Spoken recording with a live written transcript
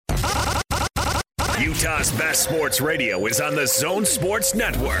Utah's best sports radio is on the Zone Sports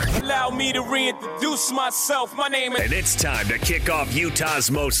Network. Allow me to reintroduce myself. My name is... And it's time to kick off Utah's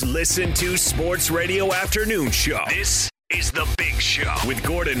most listened to sports radio afternoon show. This is The Big Show with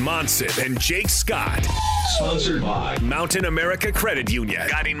Gordon Monson and Jake Scott. Sponsored by Mountain America Credit Union,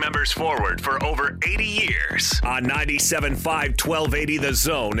 guiding members forward for over 80 years. On 97.5 1280 The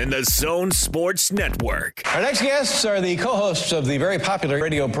Zone and the Zone Sports Network. Our next guests are the co-hosts of the very popular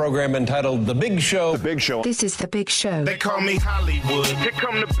radio program entitled The Big Show. The Big Show. This is The Big Show. They call me Hollywood. Here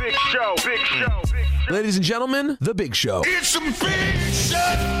come the Big Show. Big Show. Big Show. Ladies and gentlemen, The Big Show. It's a big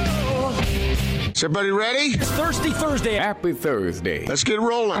show. Is everybody ready? It's Thirsty Thursday. Happy Thursday. Let's get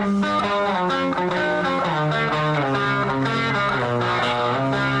rolling.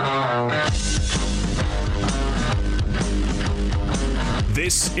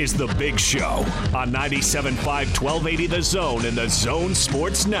 This is The Big Show on 97.5 1280 The Zone and the Zone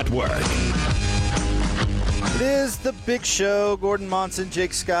Sports Network. It is The Big Show. Gordon Monson,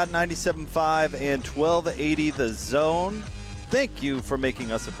 Jake Scott, 97.5 and 1280 The Zone. Thank you for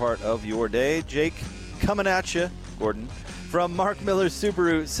making us a part of your day. Jake, coming at you, Gordon, from Mark Miller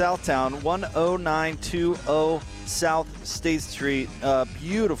Subaru, Southtown, 10920 South State Street.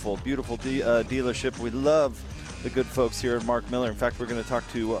 Beautiful, beautiful dealership. We love the good folks here at Mark Miller. In fact, we're going to talk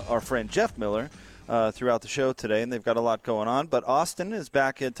to our friend Jeff Miller throughout the show today, and they've got a lot going on. But Austin is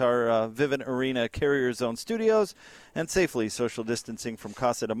back at our Vivint Arena Carrier Zone studios and safely social distancing from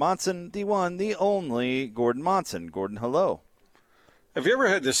Casa de Monson, the one, the only Gordon Monson. Gordon, hello. Have you ever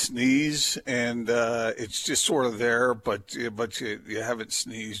had to sneeze and it's just sort of there, but you haven't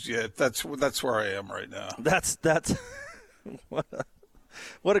sneezed yet? That's where I am right now. That's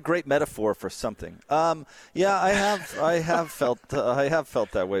what a great metaphor for something. Yeah, I have felt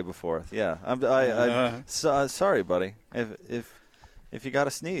that way before. Yeah, sorry, buddy. If you got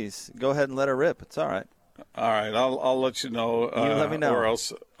to sneeze, go ahead and let her rip. It's all right. All right, I'll let you know. You let me know, or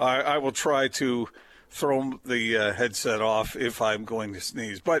else I will try to throw the headset off if I'm going to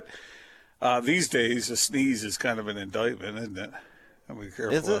sneeze. But these days, a sneeze is kind of an indictment, isn't it? I'll be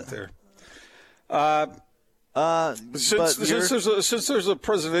careful out there. Since there's a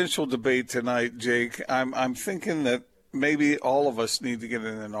presidential debate tonight, Jake, I'm thinking that maybe all of us need to get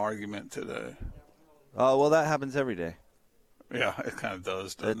in an argument today. Well, that happens every day. Yeah, it kind of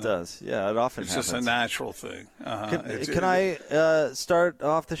does, doesn't it? It does. Yeah, it often happens. It's just a natural thing. Can I start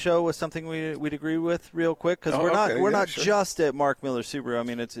off the show with something we'd agree with real quick? Because we're not just at Mark Miller Subaru. I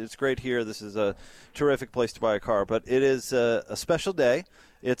mean, it's great here. This is a terrific place to buy a car. But it is a special day.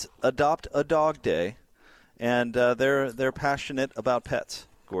 It's Adopt a Dog Day. And they're passionate about pets,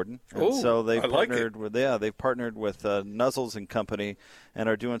 Gordon. And so they've partnered with Nuzzles and Company, and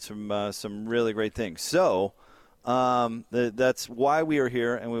are doing some really great things. So that's why we are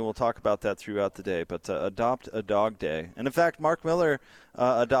here, and we will talk about that throughout the day. But Adopt a Dog Day, and in fact, Mark Miller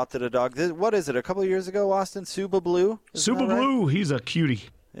adopted a dog. What is it? A couple of years ago, Austin? Suba Blue. Suba Blue. He's a cutie.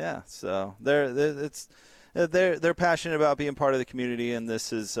 Yeah. So they're passionate about being part of the community, and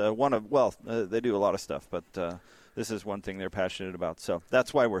this is they do a lot of stuff, but this is one thing they're passionate about. So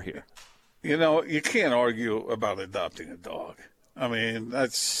that's why we're here. You know, you can't argue about adopting a dog. I mean,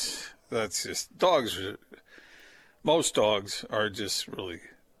 that's just dogs. Most dogs are just really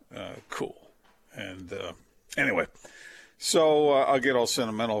cool. And anyway, so I'll get all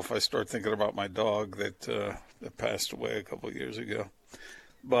sentimental if I start thinking about my dog that passed away a couple of years ago.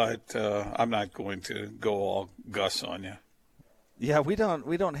 But I'm not going to go all Gus on you. Yeah, we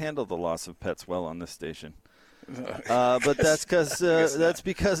don't handle the loss of pets well on this station. But that's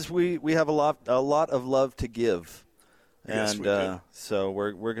because we have a lot of love to give, Yes, and so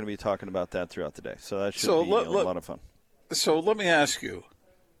we're going to be talking about that throughout the day. So that should be a lot of fun. So let me ask you.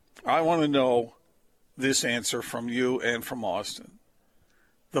 I want to know this answer from you and from Austin.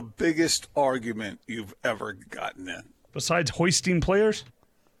 The biggest argument you've ever gotten in, besides hoisting players.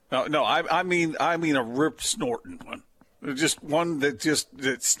 No. I mean a rip snorting one, just one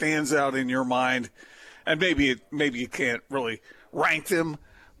that stands out in your mind, and maybe you can't really rank them,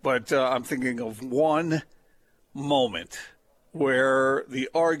 but I'm thinking of one moment where the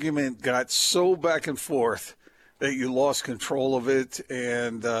argument got so back and forth that you lost control of it,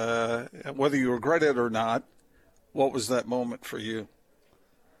 and whether you regret it or not, what was that moment for you?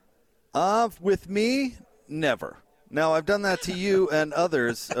 With me, never. Now, I've done that to you and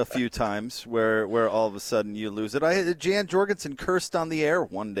others a few times where all of a sudden you lose it. Jan Jorgensen cursed on the air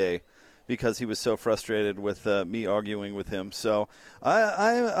one day because he was so frustrated with me arguing with him. So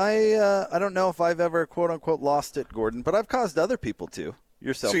I don't know if I've ever, quote, unquote, lost it, Gordon, but I've caused other people to,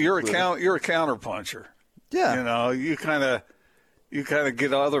 yourself. So you're a counterpuncher. Yeah. You know, you kind of You kind of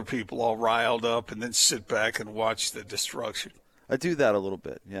get other people all riled up and then sit back and watch the destruction. I do that a little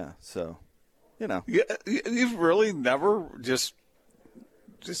bit, yeah. So, you know. Yeah, you've really never just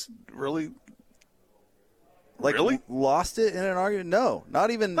really. Like, really? Lost it in an argument? No, not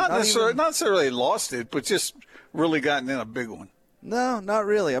necessarily lost it, but just really gotten in a big one. No, not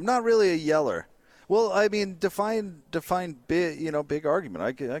really. I'm not really a yeller. Well, I mean, define big, big argument.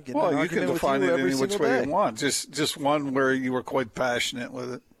 I get well, an you can argument define with you it every any which single way day. you want. Just one where you were quite passionate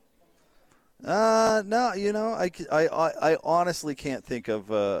with it. No, I honestly can't think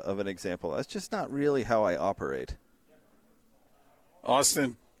of an example. That's just not really how I operate.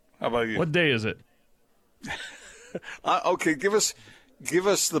 Austin, how about you? What day is it? Okay, give us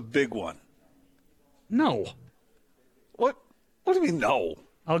the big one. No. What do you mean no?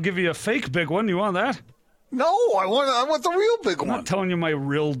 I'll give you a fake big one. You want that? No, I want the real big I'm one. not telling you my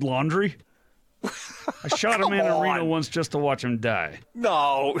real laundry. I shot a man in Reno once just to watch him die.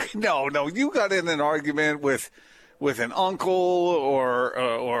 No. You got in an argument with an uncle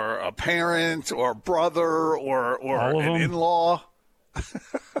or a parent or a brother or an in-law.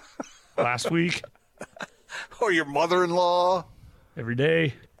 Last week. Or your mother-in-law. Every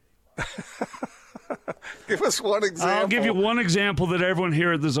day. Give us one example. I'll give you one example that everyone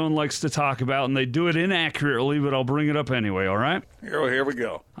here at the Zone likes to talk about, and they do it inaccurately, but I'll bring it up anyway, all right? Here we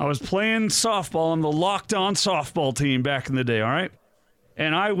go. I was playing softball on the locked-on softball team back in the day, all right?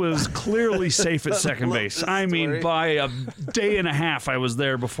 And I was clearly safe at second base. I mean, by a day and a half I was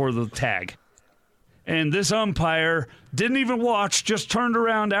there before the tag. And this umpire didn't even watch, just turned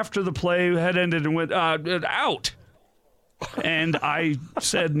around after the play had ended and went, out. And I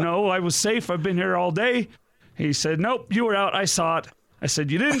said, no, I was safe. I've been here all day. He said, nope, you were out. I saw it. I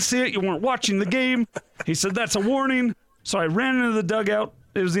said, you didn't see it. You weren't watching the game. He said, that's a warning. So I ran into the dugout.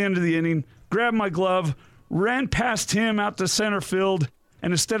 It was the end of the inning. Grabbed my glove, ran past him out to center field.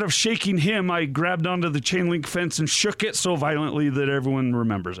 And instead of shaking him, I grabbed onto the chain link fence and shook it so violently that everyone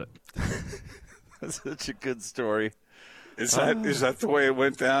remembers it. That's such a good story. Is that the way it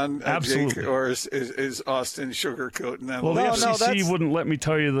went down, Absolutely. Jake, or is Austin sugarcoating that? Well, the No, FCC wouldn't let me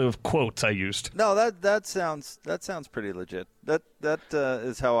tell you the quotes I used. No, that sounds pretty legit. That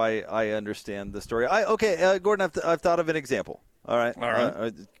is how I understand the story. Gordon, I've thought of an example. All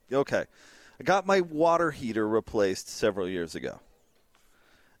right. Okay. I got my water heater replaced several years ago,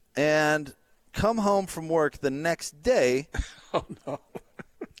 and come home from work the next day. Oh no.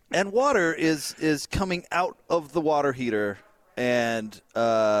 And water is coming out of the water heater and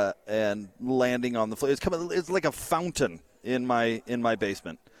landing on the floor. It's like a fountain in my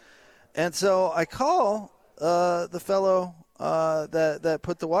basement. And so I call the fellow that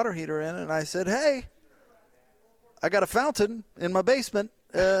put the water heater in, and I said, "Hey, I got a fountain in my basement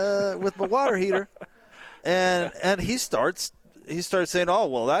with my water heater." And he starts saying, "Oh,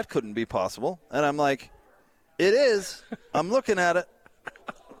 well, that couldn't be possible." And I'm like, "It is. I'm looking at it."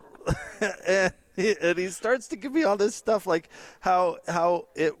 and he starts to give me all this stuff like how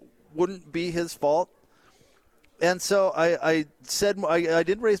it wouldn't be his fault. And so I said, I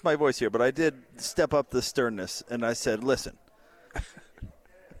didn't raise my voice here, but I did step up the sternness, and I said, listen,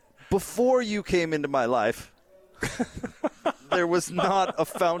 before you came into my life, there was not a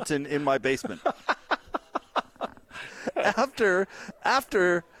fountain in my basement. After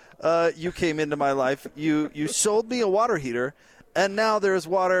you came into my life, you sold me a water heater, and now there's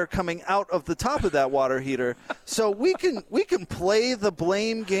water coming out of the top of that water heater. So we can play the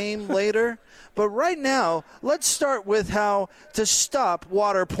blame game later. But right now, let's start with how to stop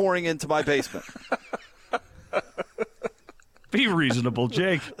water pouring into my basement. Be reasonable,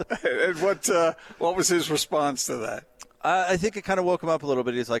 Jake. And what was his response to that? I think it kind of woke him up a little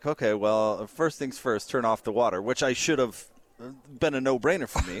bit. He's like, okay, well, first things first, turn off the water, which I should have been a no-brainer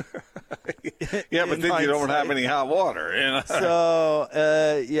for me. Yeah, but then you don't have any hot water. You know? So,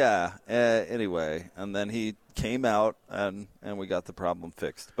 anyway, and then he came out, and we got the problem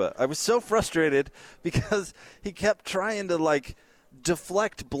fixed. But I was so frustrated because he kept trying to, like,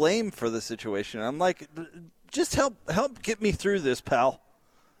 deflect blame for the situation. I'm like, just help get me through this, pal.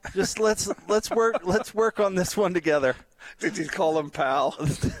 Just let's work on this one together. Did you call him pal?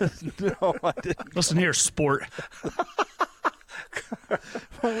 No, I didn't. Listen here, sport.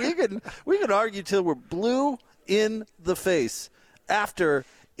 we can argue till we're blue in the face after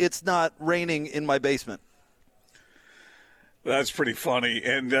it's not raining in my basement. That's pretty funny.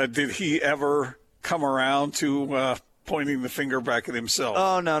 And did he ever come around to pointing the finger back at himself?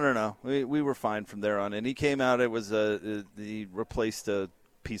 Oh, no. We were fine from there on. And he came out. It was he replaced a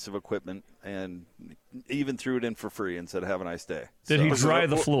piece of equipment and even threw it in for free and said, "Have a nice day." Did he dry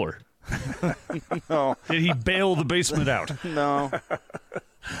the floor? No. Did he bail the basement out? No.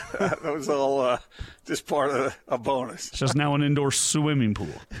 That was all just part of a bonus. It's just now an indoor swimming pool.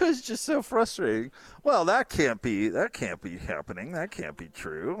 It was just so frustrating. Well, that can't be happening. That can't be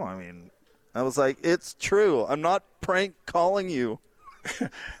true. I mean, I was like, it's true. I'm not prank calling you.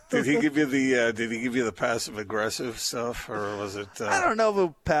 Did he give you the passive aggressive stuff, or was it? I don't know if it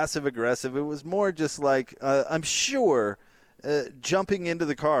was passive aggressive. It was more just like I'm sure jumping into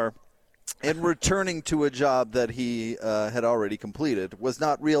the car and returning to a job that he had already completed was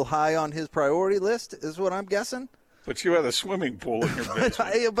not real high on his priority list, is what I'm guessing. But you had a swimming pool in your basement.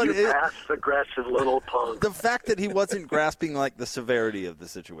 Passive-aggressive little punk. The fact that he wasn't grasping like the severity of the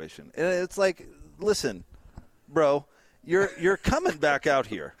situation, and it's like, listen, bro, you're coming back out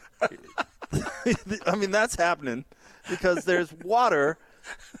here. I mean, that's happening because there's water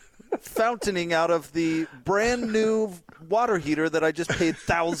fountaining out of the brand new water heater that I just paid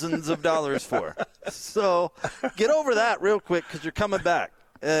thousands of dollars for. So get over that real quick because you're coming back,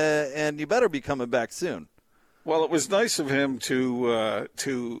 and you better be coming back soon. Well, it was nice of him to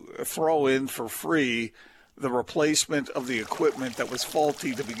throw in for free the replacement of the equipment that was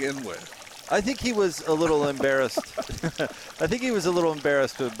faulty to begin with. I think he was a little embarrassed. I think he was a little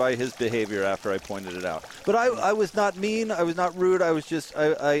embarrassed by his behavior after I pointed it out. But I was not mean. I was not rude. I was just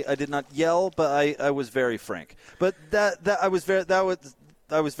I did not yell, but I was very frank. But I was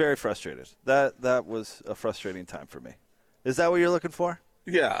very frustrated. That was a frustrating time for me. Is that what you're looking for?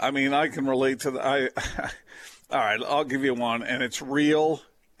 Yeah, I mean, I can relate to the. All right, I'll give you one, and it's real,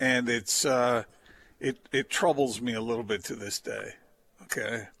 and it's it troubles me a little bit to this day.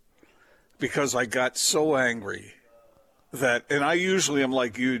 Okay. Because I got so angry that, and I usually am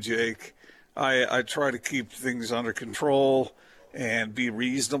like you, Jake. I try to keep things under control and be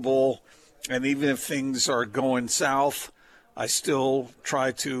reasonable. And even if things are going south, I still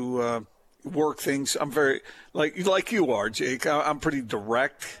try to work things. I'm very, like you are, Jake. I'm pretty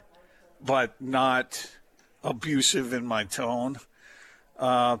direct, but not abusive in my tone.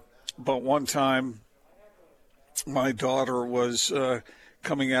 But one time, my daughter was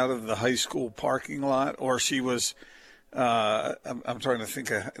coming out of the high school parking lot, or she was, I'm trying to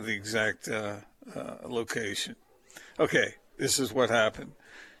think of the exact location. Okay, this is what happened.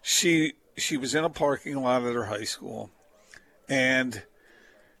 She was in a parking lot at her high school, and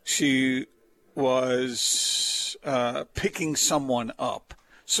she was picking someone up.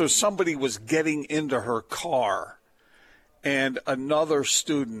 So somebody was getting into her car, and another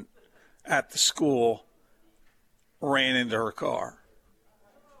student at the school ran into her car.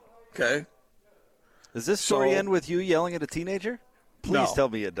 Okay. Does this story end with you yelling at a teenager? Please tell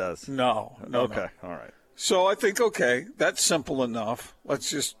me it does. No. Okay. All right. So I think, okay, that's simple enough. Let's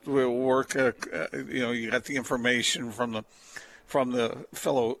just work. You got the information from the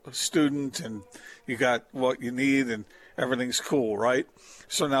fellow student, and you got what you need, and everything's cool, right?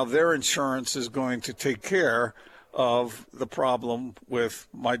 So now their insurance is going to take care of the problem with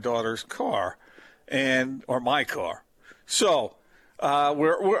my daughter's car, or my car. So.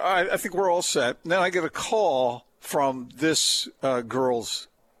 I think we're all set. And then I get a call from this girl's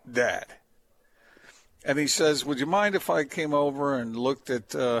dad. And he says, would you mind if I came over and looked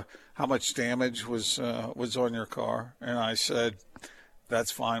at how much damage was on your car? And I said,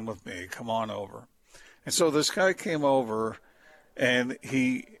 that's fine with me. Come on over. And so this guy came over, and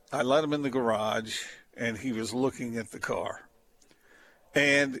I let him in the garage, and he was looking at the car.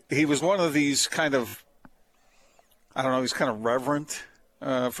 And he was one of these kind of, I don't know, he's kind of reverent,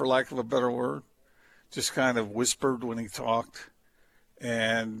 for lack of a better word. Just kind of whispered when he talked,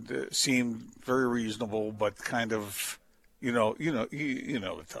 and seemed very reasonable, but kind of, you know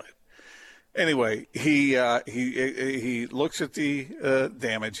the type. Anyway, he looks at the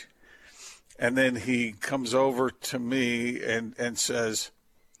damage, and then he comes over to me and says,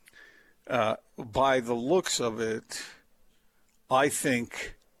 by the looks of it, I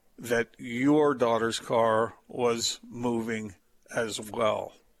think that your daughter's car was moving as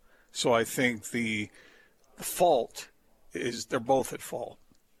well. So I think the fault is they're both at fault.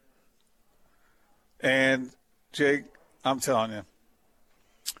 And, Jake, I'm telling you,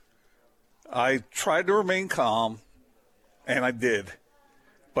 I tried to remain calm, and I did.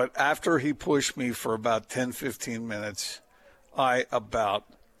 But after he pushed me for about 10, 15 minutes, I about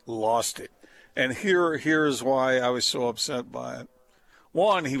lost it. And here's why I was so upset by it.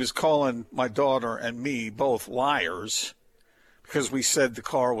 One, he was calling my daughter and me both liars because we said the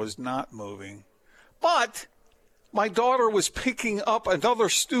car was not moving. But my daughter was picking up another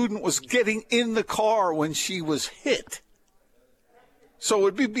student was getting in the car when she was hit. So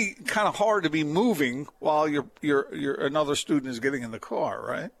it would be kind of hard to be moving while your another student is getting in the car,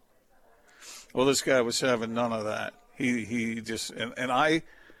 right? Well, this guy was having none of that. He just and I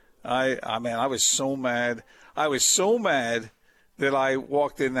was so mad. I was so mad that I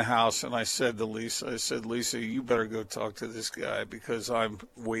walked in the house and I said to Lisa, Lisa, you better go talk to this guy because I'm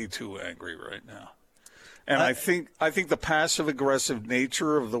way too angry right now. And I think the passive-aggressive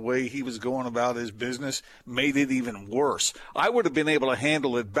nature of the way he was going about his business made it even worse. I would have been able to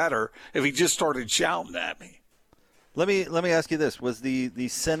handle it better if he just started shouting at me. Let me ask you this. Was the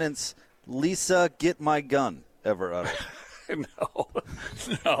sentence, Lisa, get my gun, ever uttered?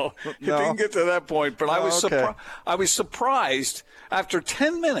 No. It didn't get to that point. But I was surprised after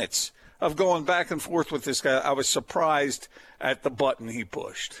 10 minutes of going back and forth with this guy. I was surprised at the button he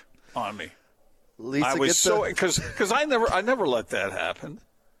pushed on me. Lisa, I was because I never let that happen.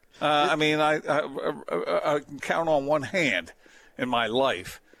 I can count on one hand in my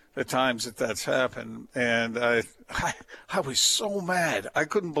life the times that's happened, and I was so mad. I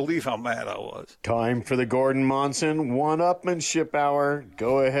couldn't believe how mad I was. Time for the Gordon Monson one-upmanship hour.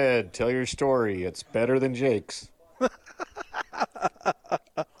 Go ahead, tell your story. It's better than Jake's. I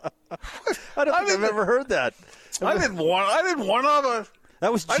don't think I've ever heard that. I didn't want to.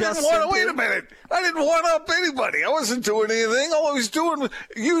 That was just wait a minute. I didn't one up anybody. I wasn't doing anything. All I was doing,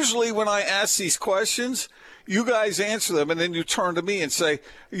 usually when I ask these questions, you guys answer them, and then you turn to me and say,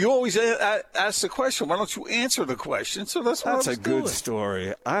 you always ask the question. Why don't you answer the question? So that's what I was doing. That's a good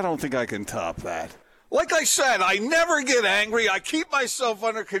story. I don't think I can top that. Like I said, I never get angry. I keep myself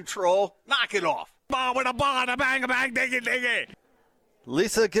under control. Knock it off. Ball with a ball, a bang, dig it.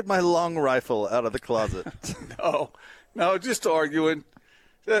 Lisa, get my long rifle out of the closet. No, just arguing.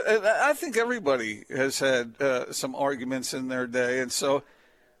 I think everybody has had some arguments in their day, and so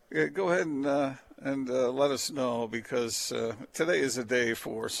go ahead and let us know, because today is a day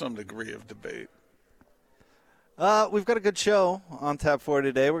for some degree of debate. We've got a good show on tap for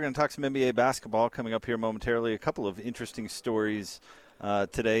today. We're going to talk some NBA basketball coming up here momentarily. A couple of interesting stories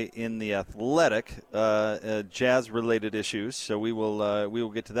today in the Athletic, Jazz-related issues. So we will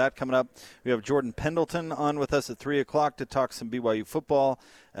get to that coming up. We have Jordan Pendleton on with us at 3 o'clock to talk some BYU football.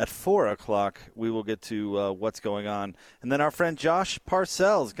 At 4 o'clock, we will get to what's going on. And then our friend Josh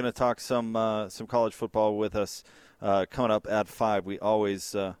Parcells is going to talk some college football with us coming up at 5. We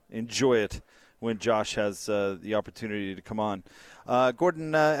always enjoy it when Josh has the opportunity to come on.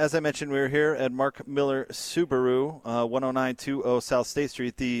 Gordon, as I mentioned, we're here at Mark Miller Subaru, 10920 South State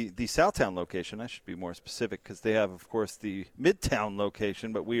Street, the Southtown location. I should be more specific because they have, of course, the Midtown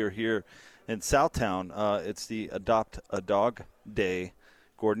location, but we are here in Southtown. It's the Adopt a Dog Day.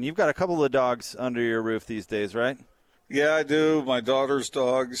 Gordon, you've got a couple of dogs under your roof these days, right? Yeah, I do. My daughter's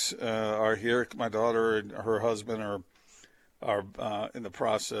dogs are here. My daughter and her husband are in the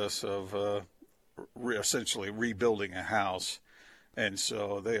process of essentially rebuilding a house. And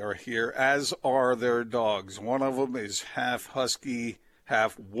so they are here, as are their dogs. One of them is half husky,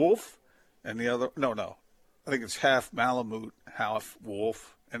 half wolf, and the other, no, I think it's half Malamute, half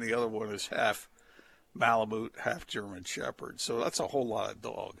wolf, and the other one is half Malamute, half German Shepherd. So that's a whole lot of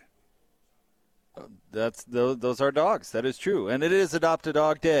dog. Those are dogs. That is true. And it is Adopt a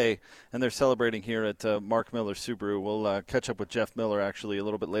Dog Day, and they're celebrating here at Mark Miller Subaru. We'll catch up with Jeff Miller, actually, a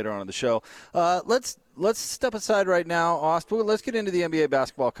little bit later on in the show. Let's step aside right now, Austin. Let's get into the NBA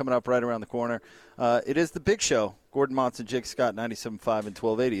basketball coming up right around the corner. It is the big show. Gordon Monson, Jake Scott, 97.5 and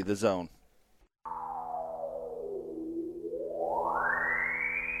 1280, The Zone.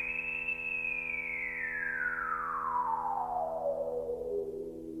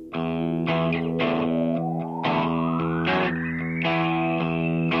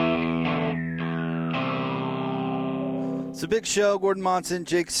 It's a big show. Gordon Monson,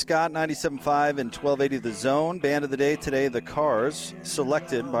 Jake Scott, 97.5 and 1280 The Zone. Band of the day today, The Cars,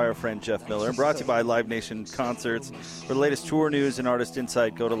 selected by our friend Jeff Miller. Brought to you by Live Nation Concerts. For the latest tour news and artist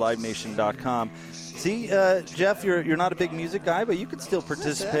insight, go to livenation.com. See, Jeff, you're not a big music guy, but you can still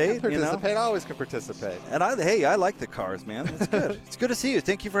participate. I can participate. You know? I always can participate. And I like The Cars, man. It's good. It's good to see you.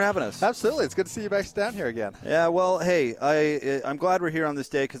 Thank you for having us. Absolutely. It's good to see you back down here again. Yeah, well, hey, I'm glad we're here on this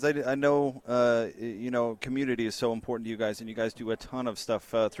day because I know, community is so important to you guys, and you guys do a ton of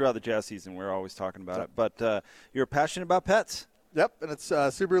stuff throughout the Jazz season. We're always talking about it. But you're passionate about pets. Yep, and it's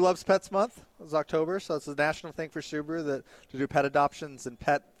Subaru Loves Pets Month. It's October, so it's a national thing for Subaru to do pet adoptions and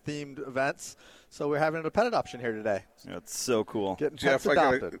pet-themed events. So we're having a pet adoption here today. That's so cool. Getting pets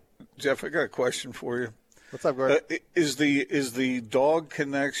adopted. Jeff, I got a question for you. What's up, Gordon? Is the dog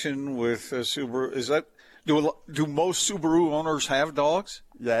connection with Subaru? Is that do most Subaru owners have dogs?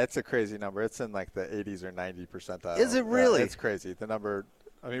 Yeah, it's a crazy number. It's in like the 80s or 90 percentile. Is it really? It's crazy. The number.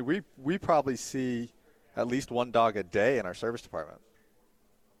 I mean, we probably see at least one dog a day in our service department.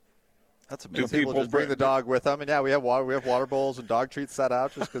 That's amazing. People just bring the dog with them, and we have water bowls and dog treats set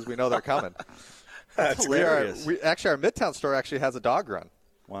out just because we know they're coming. That's hilarious. Our Midtown store actually has a dog run.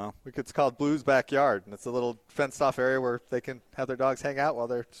 Wow. It's called Blue's Backyard, and it's a little fenced-off area where they can have their dogs hang out while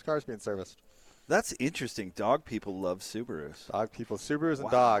their car's being serviced. That's interesting. Dog people love Subarus. Dog people, Subarus and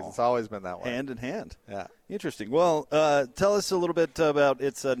dogs. It's always been that way. Hand in hand. Yeah. Interesting. Well, tell us a little bit about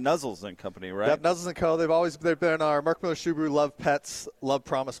it's Nuzzles and Company, right? Yep, Nuzzles and Co. They've been our Mark Miller Subaru Love Pets Love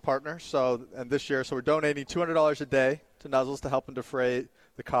Promise partner. And this year, we're donating $200 a day to Nuzzles to help them defray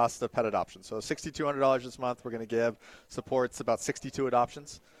the cost of pet adoption. So $6,200 this month we're going to give. Supports about 62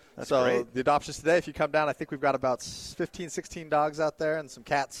 adoptions. That's so great. The adoptions today, if you come down, I think we've got about 15, 16 dogs out there and some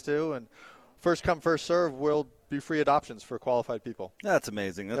cats too. And first come, first serve will be free adoptions for qualified people. That's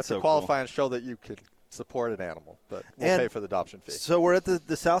amazing. That's so to qualify cool. and show that you could support an animal, but we'll pay for the adoption fee. So we're at the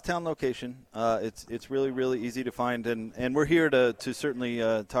Southtown location. It's really, really easy to find, and we're here to certainly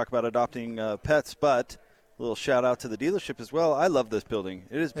talk about adopting pets, but a little shout out to the dealership as well. I love this building.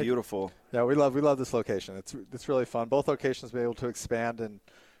 It is beautiful. Yeah, we love this location. It's really fun. Both locations will be able to expand and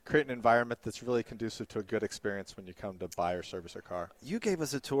create an environment that's really conducive to a good experience when you come to buy or service a car. You gave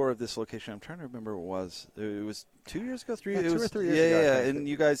us a tour of this location. I'm trying to remember what it was. It was 2 years ago, 3 years ago. 2 or 3 years ago. Yeah, and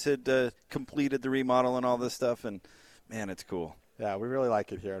you guys had completed the remodel and all this stuff, and man, it's cool. Yeah, we really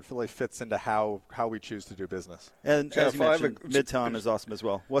like it here. It really fits into how we choose to do business. And Jeff, as you mentioned, Midtown is awesome as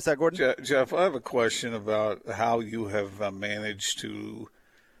well. What's that, Gordon? Jeff, I have a question about how you have managed to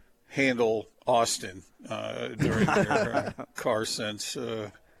handle Austin during your Car Sense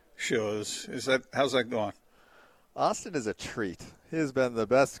shows. How's that going? Austin is a treat. He has been the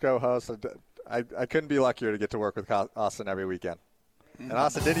best co-host. I couldn't be luckier to get to work with Austin every weekend. And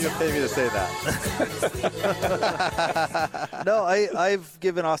Austin didn't even pay me to say that. No, I've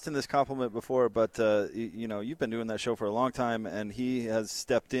given Austin this compliment before, but you've been doing that show for a long time, and he has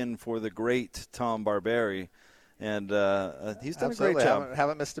stepped in for the great Tom Barberi, and he's done Absolutely. a great job.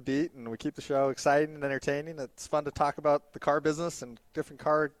 Haven't missed a beat, and we keep the show exciting and entertaining. It's fun to talk about the car business and different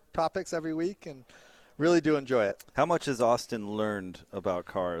car topics every week, and really do enjoy it. How much has Austin learned about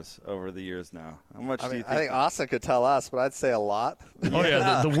cars over the years now? How much do you think? I think Austin could tell us, but I'd say a lot. Oh,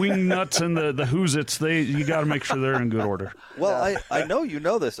 yeah, the wing nuts and the who's-its, you got to make sure they're in good order. Well, I know you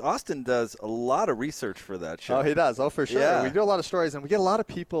know this. Austin does a lot of research for that show. Oh, he does. Oh, for sure. Yeah. We do a lot of stories, and we get a lot of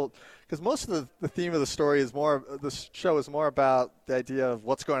people because most of the theme of the story is the show is more about the idea of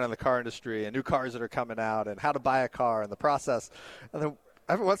what's going on in the car industry and new cars that are coming out and how to buy a car and the process. And then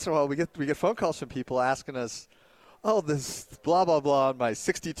every once in a while, we get phone calls from people asking us, "Oh, this blah blah blah on my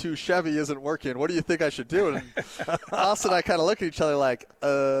 '62 Chevy isn't working. What do you think I should do?" And Austin and I kind of look at each other like,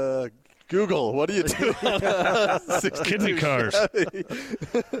 Google, what do you do? Kidney cars. So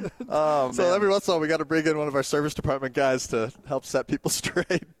every once in a while, we got to bring in one of our service department guys to help set people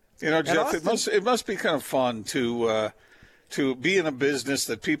straight. Jeff, it must be kind of fun to be in a business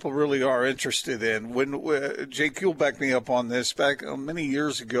that people really are interested in. When Jake, you'll back me up on this. Back many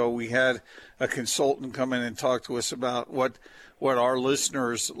years ago, we had a consultant come in and talk to us about what our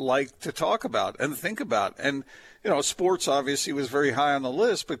listeners like to talk about and think about. And, sports obviously was very high on the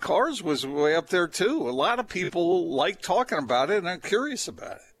list, but cars was way up there too. A lot of people like talking about it and are curious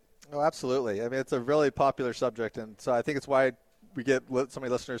about it. Oh, absolutely. I mean, it's a really popular subject, and so I think it's why we get so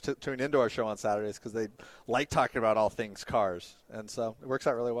many listeners tuning into our show on Saturdays because they like talking about all things cars. And so it works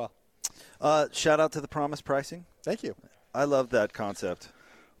out really well. Shout out to the Promise pricing. Thank you. I love that concept.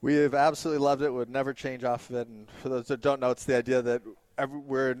 We have absolutely loved it. Would never change off of it. And for those that don't know, it's the idea that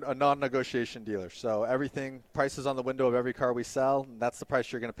we're a non-negotiation dealer. So everything, prices on the window of every car we sell, and that's the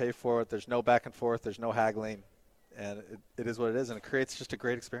price you're going to pay for it. There's no back and forth. There's no haggling. And it is what it is, and it creates just a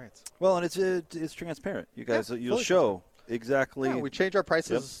great experience. Well, and it's transparent. You guys, you'll show exactly. Yeah, we change our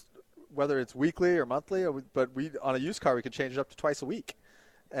prices, whether it's weekly or monthly, but on a used car we could change it up to twice a week.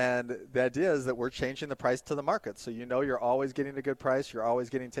 And the idea is that we're changing the price to the market, so you're always getting a good price, you're always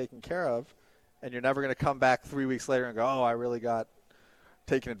getting taken care of, and you're never going to come back 3 weeks later and go, "Oh, I really got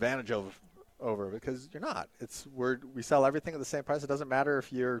taken advantage of." Over because you're not. We sell everything at the same price. It doesn't matter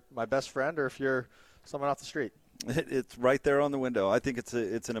if you're my best friend or if you're someone off the street. It's right there on the window. I think it's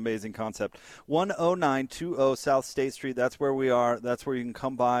an amazing concept. 10920 South State Street. That's where we are. That's where you can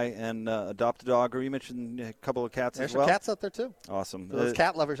come by and adopt a dog. Or you mentioned a couple of cats There's as well. There's some cats out there too. Awesome. Those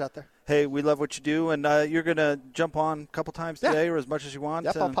cat lovers out there. Hey, we love what you do, and you're going to jump on a couple times today or as much as you want.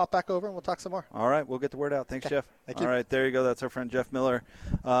 Yep, I'll pop back over and we'll talk some more. All right, we'll get the word out. Thanks, Jeff. Thank you. All right, there you go. That's our friend Jeff Miller.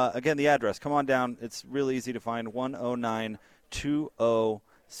 Again, the address. Come on down. It's really easy to find, 10920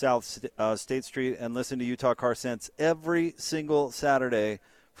 South State Street, and listen to Utah Car Sense every single Saturday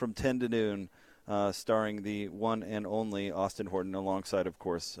from 10 to noon. starring the one and only Austin Horton alongside, of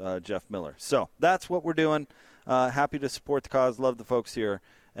course, Jeff Miller. So that's what we're doing. Happy to support the cause. Love the folks here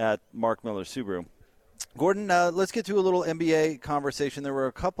at Mark Miller Subaru. Gordon, let's get to a little NBA conversation. There were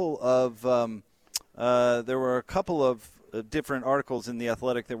a couple of different articles in The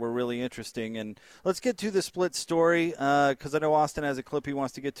Athletic that were really interesting. And let's get to the split story because I know Austin has a clip he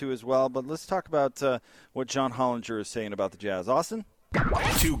wants to get to as well. But let's talk about what John Hollinger is saying about the Jazz. Austin?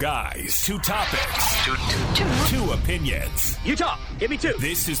 Two guys, two topics, two opinions. You talk. Give me two.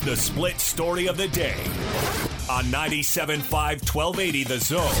 This is the split story of the day on 97.5 1280 The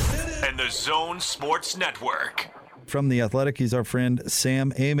Zone and The Zone Sports Network. From The Athletic, he's our friend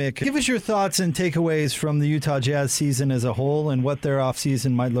Sam Amick. Give us your thoughts and takeaways from the Utah Jazz season as a whole and what their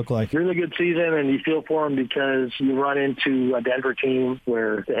offseason might look like. Really good season, and you feel for them because you run into a Denver team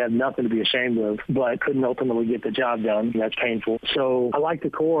where they have nothing to be ashamed of, but couldn't ultimately get the job done. That's painful. So I like the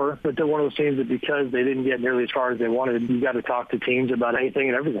core, but they're one of those teams that because they didn't get nearly as far as they wanted, you got to talk to teams about anything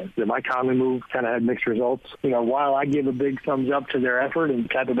and everything. The Mike Conley move kind of had mixed results. While I give a big thumbs up to their effort and the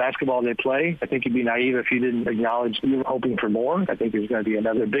type of basketball they play, I think you'd be naive if you didn't acknowledge you were hoping for more. I think there's going to be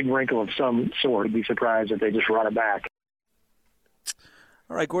another big wrinkle of some sort. I'd be surprised if they just run it back.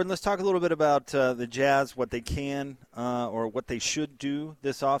 All right, Gordon, let's talk a little bit about the Jazz, what they can or what they should do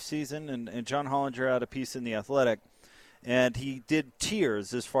this offseason. And John Hollinger had a piece in The Athletic, and he did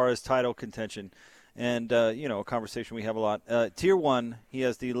tiers as far as title contention. And, a conversation we have a lot. Tier 1, he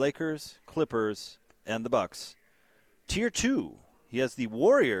has the Lakers, Clippers, and the Bucks. Tier 2, he has the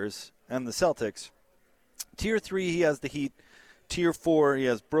Warriors and the Celtics. Tier 3, he has the Heat. Tier 4, he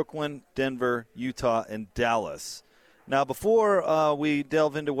has Brooklyn, Denver, Utah, and Dallas. Now, before we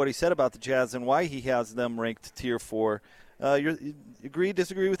delve into what he said about the Jazz and why he has them ranked Tier 4, you agree,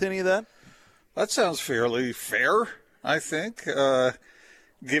 disagree with any of that? That sounds fairly fair, I think,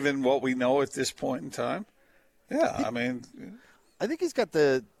 given what we know at this point in time. Yeah, I think he's got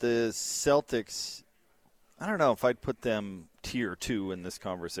the Celtics. I don't know if I'd put them Tier 2 in this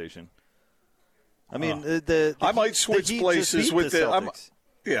conversation. I might switch places with the Celtics.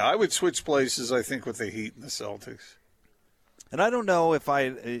 I would switch places, I think, with the Heat and the Celtics. And I don't know if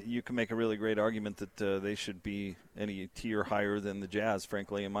you can make a really great argument that they should be any tier higher than the Jazz,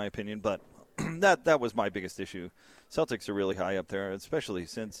 frankly, in my opinion. But that was my biggest issue. Celtics are really high up there, especially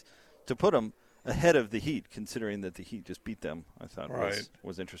since to put them ahead of the Heat, considering that the Heat just beat them, I thought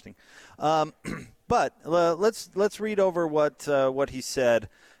was interesting. But let's read over what he said.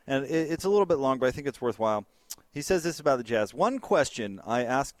 And it's a little bit long, but I think it's worthwhile. He says this about the Jazz. One question I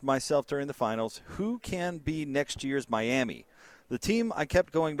asked myself during the finals, who can be next year's Miami? The team I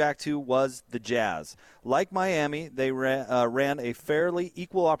kept going back to was the Jazz. Like Miami, they ran a fairly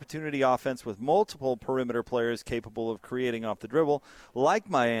equal opportunity offense with multiple perimeter players capable of creating off the dribble. Like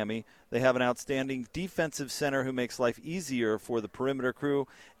Miami, they have an outstanding defensive center who makes life easier for the perimeter crew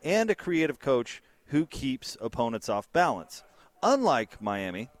and a creative coach who keeps opponents off balance. Unlike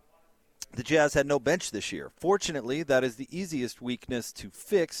Miami, the Jazz had no bench this year. Fortunately, that is the easiest weakness to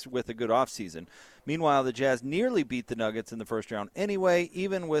fix with a good offseason. Meanwhile, the Jazz nearly beat the Nuggets in the first round anyway,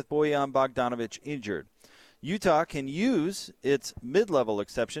 even with Bojan Bogdanovic injured. Utah can use its mid-level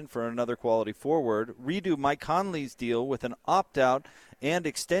exception for another quality forward, redo Mike Conley's deal with an opt-out and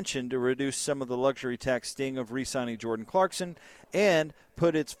extension to reduce some of the luxury tax sting of re-signing Jordan Clarkson, and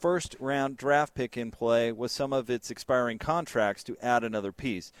put its first-round draft pick in play with some of its expiring contracts to add another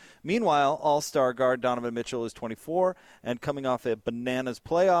piece. Meanwhile, all-star guard Donovan Mitchell is 24 and coming off a bananas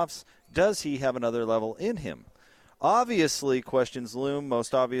playoffs. Does he have another level in him? Obviously, questions loom,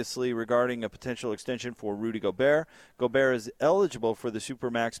 most obviously regarding a potential extension for Rudy Gobert. Gobert is eligible for the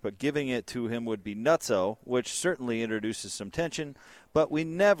Supermax, but giving it to him would be nutso, which certainly introduces some tension. But we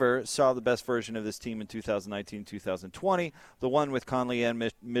never saw the best version of this team in 2019-2020, the one with Conley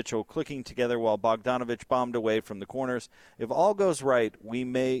and Mitchell clicking together while Bogdanovic bombed away from the corners. If all goes right, we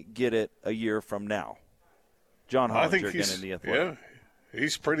may get it a year from now. John Hollinger again in The Athletic. Yeah,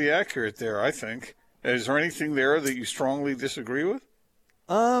 he's pretty accurate there, I think. Is there anything there that you strongly disagree with?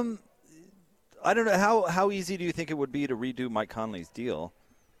 I don't know. How easy do you think it would be to redo Mike Conley's deal?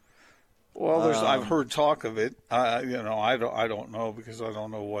 Well, I've heard talk of it. I don't know because I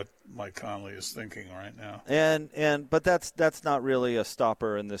don't know what Mike Conley is thinking right now. But that's not really a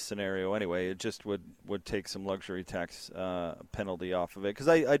stopper in this scenario anyway. It just would take some luxury tax penalty off of it because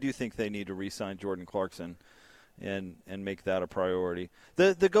I do think they need to re-sign Jordan Clarkson. And make that a priority.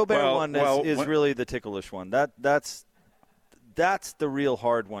 The Gobert one is really the ticklish one. That's the real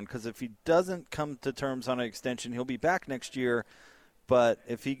hard one because if he doesn't come to terms on an extension, he'll be back next year. But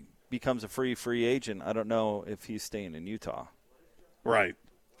if he becomes a free agent, I don't know if he's staying in Utah. Right,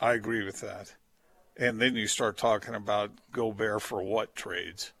 I agree with that. And then you start talking about Gobert for what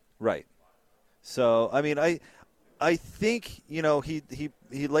trades. Right. So, I mean, I think, he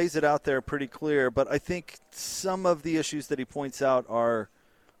lays it out there pretty clear, but I think some of the issues that he points out are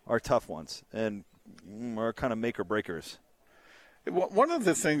tough ones and are kind of make or breakers. One of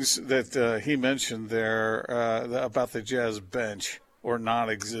the things that he mentioned there about the Jazz bench or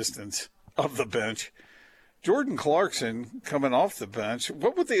non-existence of the bench, Jordan Clarkson coming off the bench,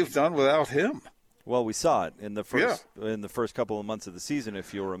 what would they have done without him? Well, we saw it in the first couple of months of the season,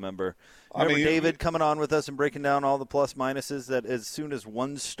 if you'll remember. Remember David coming on with us and breaking down all the plus minuses, that as soon as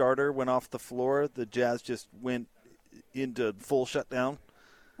one starter went off the floor, the Jazz just went into full shutdown.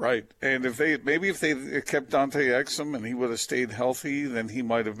 Right, and if they kept Dante Exum and he would have stayed healthy, then he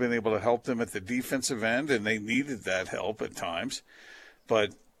might have been able to help them at the defensive end, and they needed that help at times.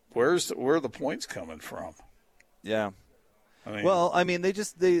 But where are the points coming from? Yeah.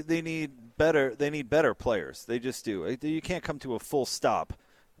 They need better players. They just do. You can't come to a full stop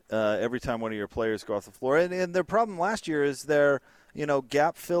every time one of your players go off the floor. And their problem last year is their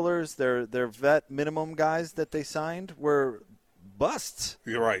gap fillers, their vet minimum guys that they signed were busts.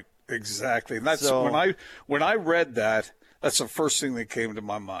 You're right, exactly. And that's when I read that. That's the first thing that came to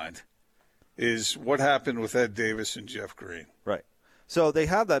my mind is what happened with Ed Davis and Jeff Green. Right. So they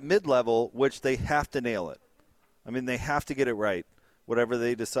have that mid-level, which they have to nail it. I mean, they have to get it right. Whatever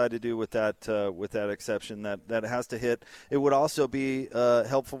they decide to do with that exception, that has to hit. It would also be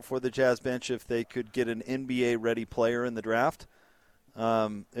helpful for the Jazz bench if they could get an NBA-ready player in the draft.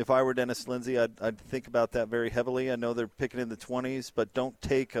 If I were Dennis Lindsay, I'd think about that very heavily. I know they're picking in the 20s, but don't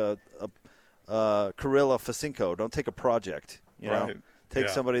take a Kirilla Fasinko. Don't take a project. Take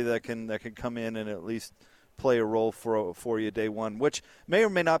somebody that can come in and at least play a role for you day one, which may or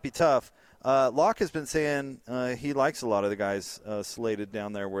may not be tough. Locke has been saying he likes a lot of the guys slated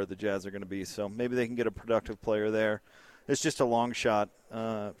down there where the Jazz are going to be, so maybe they can get a productive player there. It's just a long shot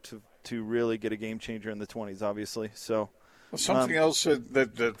to really get a game changer in the 20s, obviously. So. Something else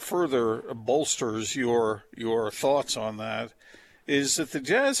that further bolsters your thoughts on that is that the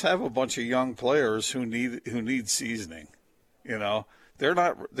Jazz have a bunch of young players who need seasoning. They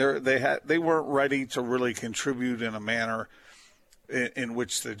weren't ready to really contribute in a manner in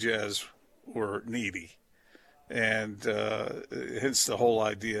which the Jazz were needy, and hence the whole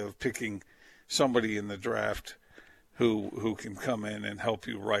idea of picking somebody in the draft who can come in and help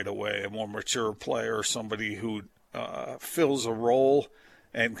you right away, a more mature player, somebody who fills a role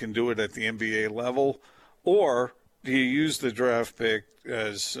and can do it at the NBA level, or do you use the draft pick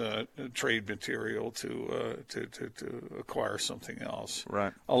as trade material to acquire something else,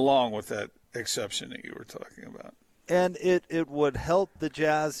 right? Along with that exception that you were talking about. And it would help the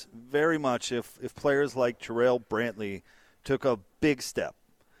Jazz very much if players like Terrell Brantley took a big step,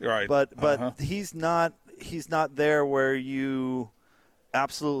 right? But he's not there where you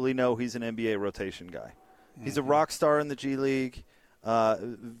absolutely know he's an NBA rotation guy. He's a rock star in the G League,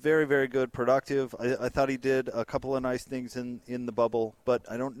 very, very good, productive. I thought he did a couple of nice things in the bubble, but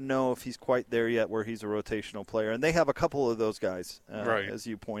I don't know if he's quite there yet where he's a rotational player. And they have a couple of those guys, right, as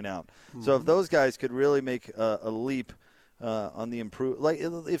you point out. Mm-hmm. So if those guys could really make a leap on the improve, like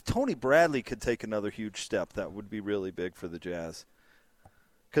if Tony Bradley could take another huge step, that would be really big for the Jazz.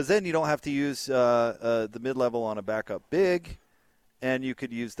 Because then you don't have to use the mid-level on a backup big, and you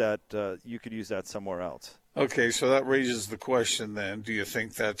could use that. Somewhere else. Okay, so that raises the question then, do you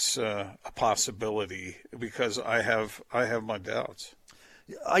think that's a possibility? Because I have my doubts.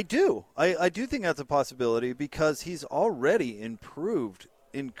 I do. I do think that's a possibility because he's already improved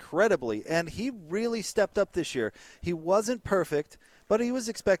incredibly, and he really stepped up this year. He wasn't perfect, but he was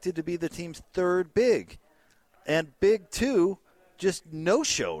expected to be the team's third big. And big two just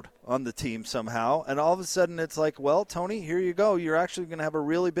no-showed on the team somehow, and all of a sudden it's like, well, Tony, here you go. You're actually going to have a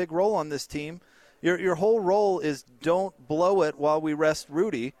really big role on this team. Your whole role is don't blow it while we rest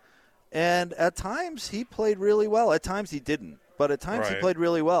Rudy. And at times he played really well. At times he didn't. But at times he played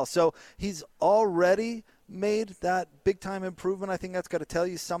really well. So he's already made that big-time improvement. I think that's got to tell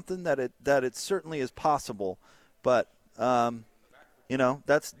you something that it certainly is possible. But,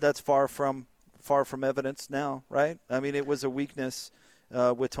 that's far from evidence now, right? I mean, it was a weakness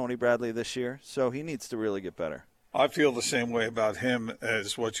with Tony Bradley this year. So he needs to really get better. I feel the same way about him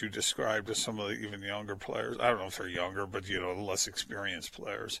as what you described as some of the even younger players. I don't know if they're younger, but, less experienced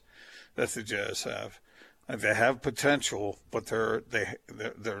players that the Jazz have. And they have potential, but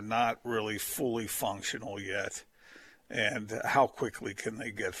they're not really fully functional yet. And how quickly can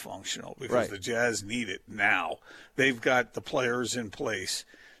they get functional? Because the Jazz need it now. They've got the players in place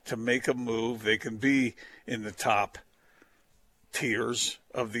to make a move. They can be in the top tiers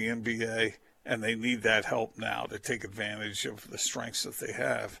of the NBA and they need that help now to take advantage of the strengths that they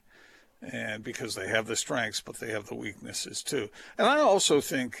have. And because they have the strengths, but they have the weaknesses too. And I also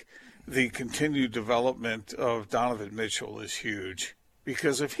think the continued development of Donovan Mitchell is huge,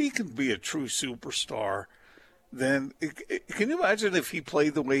 because if he can be a true superstar, then can you imagine if he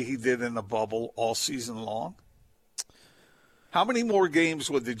played the way he did in the bubble all season long? How many more games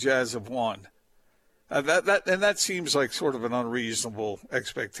would the Jazz have won? That seems like sort of an unreasonable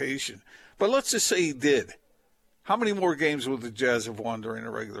expectation. But let's just say he did. How many more games would the Jazz have won during the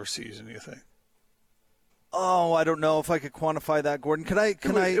regular season, you think? Oh, I don't know if I could quantify that, Gordon.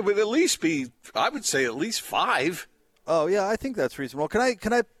 It would at least be, I would say, at least 5. Oh, yeah, I think that's reasonable. Can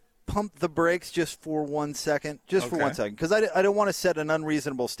I pump the brakes just for 1 second? Just for 1 second. Because I don't want to set an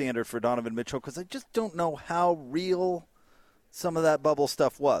unreasonable standard for Donovan Mitchell, because I just don't know how real some of that bubble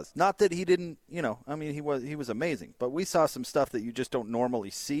stuff was. Not that he didn't, he was amazing. But we saw some stuff that you just don't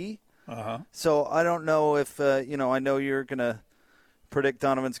normally see. So I don't know if, I know you're going to predict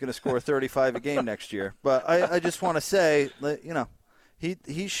Donovan's going to score 35 a game next year. But I just want to say,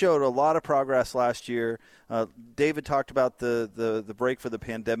 he showed a lot of progress last year. David talked about the break for the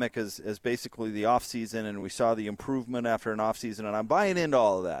pandemic as basically the offseason, and we saw the improvement after an offseason, and I'm buying into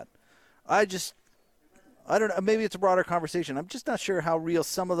all of that. I don't know, maybe it's a broader conversation. I'm just not sure how real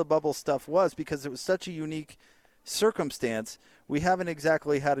some of the bubble stuff was, because it was such a unique circumstance. We haven't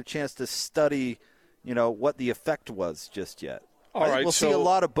exactly had a chance to study, what the effect was just yet. All right, we'll see a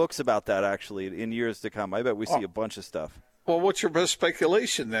lot of books about that, actually, in years to come. I bet we see a bunch of stuff. Well, what's your best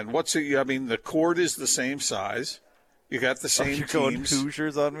speculation then? The court is the same size. You got the same you're teams. Going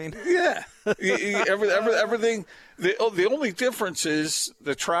Hoosiers on me? Yeah. Everything. The only difference is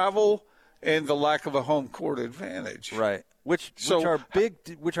the travel and the lack of a home court advantage. Right. Which are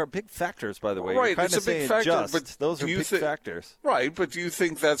big factors, by the way. Right, You're it's a big factor, but those are big factors. Right, but do you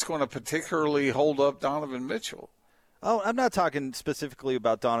think that's going to particularly hold up Donovan Mitchell? Oh, I'm not talking specifically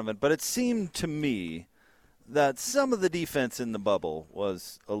about Donovan, but it seemed to me that some of the defense in the bubble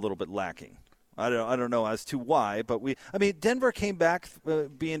was a little bit lacking. I don't know as to why, but Denver came back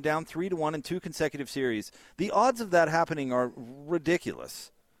being down 3-1 in 2 consecutive series. The odds of that happening are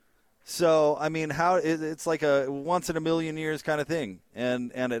ridiculous. So, it's like a once in a million years kind of thing,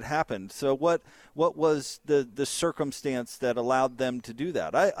 and it happened. So what was the circumstance that allowed them to do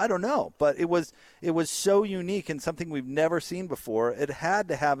that? I don't know, but it was so unique and something we've never seen before. It had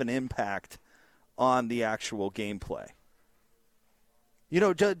to have an impact on the actual gameplay.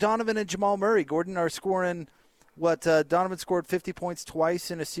 Donovan and Jamal Murray, Gordon, are scoring Donovan scored 50 points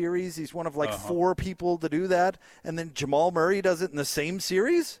twice in a series. He's one of 4 people to do that, and then Jamal Murray does it in the same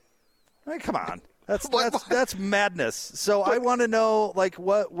series? Come on. That's madness. So I want to know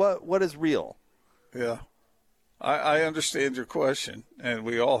what is real. Yeah. I understand your question, and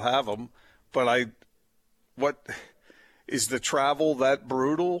we all have them, but what is the travel that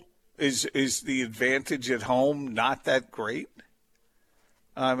brutal? Is the advantage at home not that great?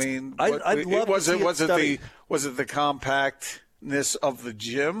 I'd love to see it studied. Was it the compactness of the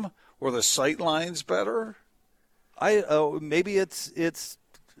gym? Were the sight lines better? Maybe it's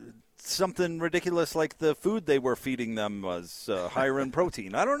something ridiculous like the food they were feeding them was higher in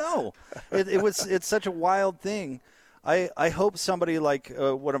protein. I don't know. It's such a wild thing. I hope somebody like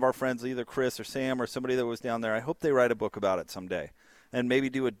one of our friends, either Chris or Sam or somebody that was down there, I hope they write a book about it someday and maybe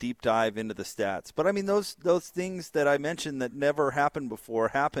do a deep dive into the stats. But those things that I mentioned that never happened before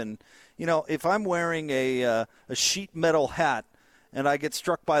happen. If I'm wearing a sheet metal hat and I get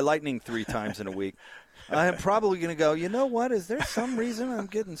struck by lightning 3 times in a week, I'm probably going to go, you know what? Is there some reason I'm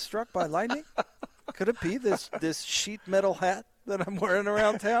getting struck by lightning? Could it be this sheet metal hat that I'm wearing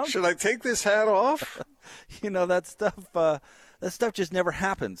around town? Should I take this hat off? That stuff just never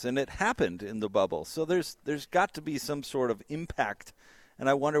happens, and it happened in the bubble. So there's got to be some sort of impact, and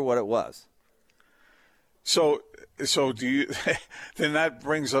I wonder what it was. So do you? Then that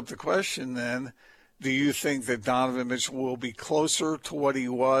brings up the question. Then, do you think that Donovan Mitchell will be closer to what he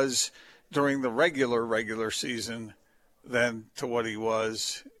was during the regular season than to what he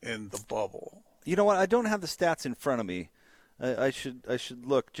was in the bubble? You know what? I don't have the stats in front of me. I should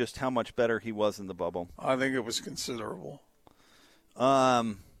look just how much better he was in the bubble. I think it was considerable.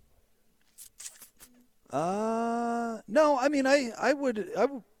 No, I would.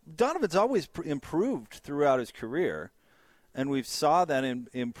 Donovan's always improved throughout his career, and we saw that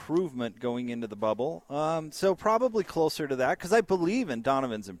improvement going into the bubble. So probably closer to that, because I believe in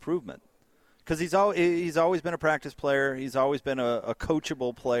Donovan's improvement. Because he's always been a practice player. He's always been a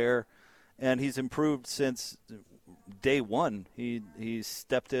coachable player, and he's improved since day one. He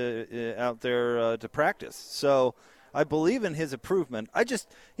stepped out there to practice. So I believe in his improvement. I just,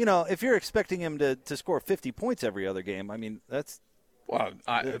 if you're expecting him to score 50 points every other game, I mean, that's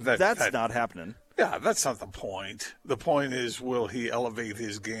not happening. Yeah, that's not the point. The point is, will he elevate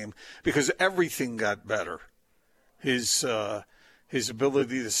his game? Because everything got better. His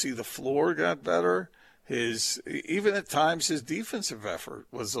ability to see the floor got better. Even at times his defensive effort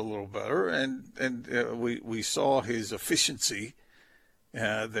was a little better, and we saw his efficiency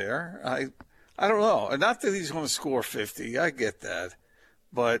there. I don't know. And not that he's going to score 50. I get that.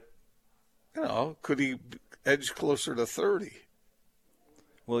 But, could he edge closer to 30?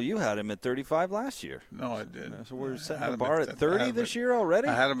 Well, you had him at 35 last year. No, I didn't. So we're setting the bar at 30 this year already?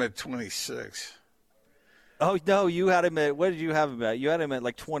 I had him at 26. Oh, no, you had him at – what did you have him at? You had him at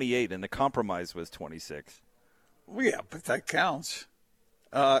like 28, and the compromise was 26. Well, yeah, but that counts.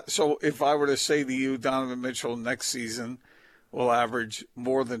 So if I were to say to you, Donovan Mitchell next season will average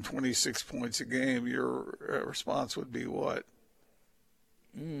more than 26 points a game, your response would be what?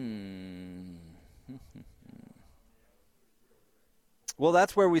 Well,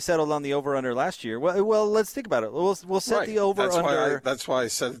 that's where we settled on the over-under last year. Well, let's think about it. We'll set the over-under. That's why I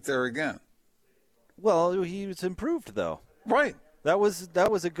said it there again. Well, he was improved, though. Right. That was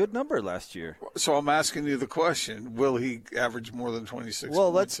a good number last year. So I'm asking you the question, will he average more than 26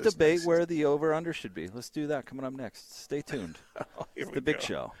 Well, points? let's debate where the over-under should be. Let's do that coming up next. Stay tuned. It's the Big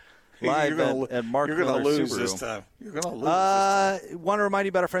Show. Live at Mark Miller Subaru. You're going to lose this time. You're going to lose this time. Want to remind you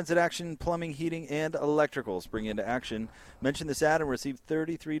about our friends at Action Plumbing, Heating, and Electricals. Bring you into action. Mention this ad and receive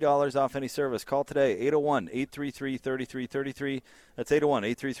 $33 off any service. Call today, 801-833-3333. That's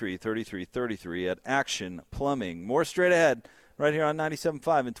 801-833-3333 at Action Plumbing. More straight ahead right here on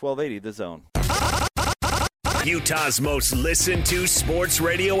 97.5 and 1280 The Zone. Utah's most listened to sports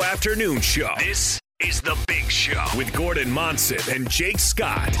radio afternoon show. This is The Big Show with Gordon Monson and Jake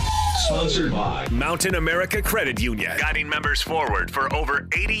Scott. Sponsored by Mountain America Credit Union. Guiding members forward for over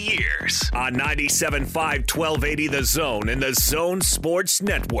 80 years. On 97.5 1280 The Zone and The Zone Sports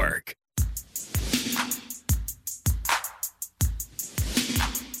Network.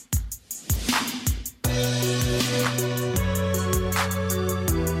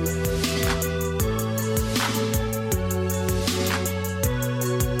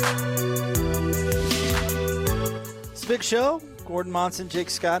 Big Show. Gordon Monson, Jake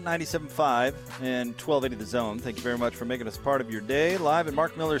Scott, 97.5 and 1280 The Zone. Thank you very much for making us part of your day. Live at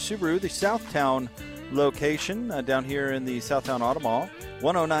Mark Miller Subaru, the Southtown location down here in the Southtown Auto Mall.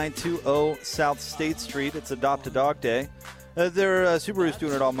 10920 South State Street. It's Adopt a Dog Day. Subaru's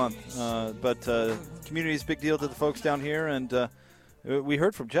doing it all month. But community is a big deal to the folks down here. And we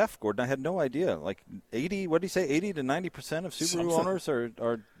heard from Jeff, Gordon. I had no idea. Like 80, what did he say, 80 to 90% of Subaru owners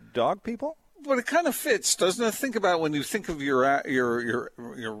are dog people? But it kind of fits, doesn't it? Think about when you think of your average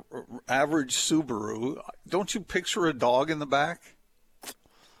Subaru. Don't you picture a dog in the back?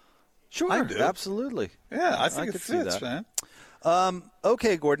 Sure, I do. Absolutely. Yeah, I think it fits, man.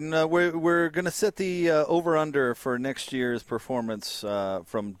 Okay, Gordon, we're going to set the over-under for next year's performance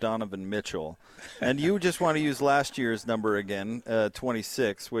from Donovan Mitchell. And you just want to use last year's number again,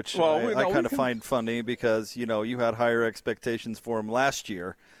 26, which I kind of find funny because, you had higher expectations for him last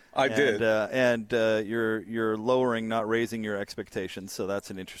year. I did. And you're lowering, not raising your expectations, so that's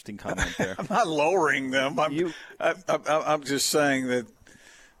an interesting comment there. I'm not lowering them. I'm just saying that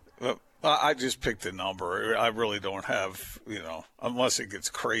I just picked a number. I really don't have, unless it gets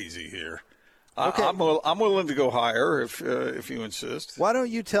crazy here. Okay. I'm willing to go higher if you insist. Why don't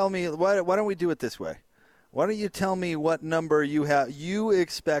you tell me? Why don't we do it this way? Why don't you tell me what number you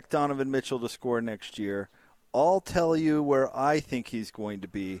expect Donovan Mitchell to score next year? I'll tell you where I think he's going to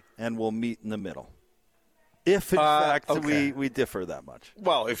be, and we'll meet in the middle. If, in fact, we differ that much.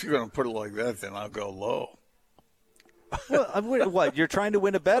 Well, if you're going to put it like that, then I'll go low. Well, what? You're trying to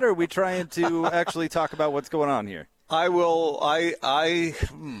win a bet, or are we trying to actually talk about what's going on here? I will.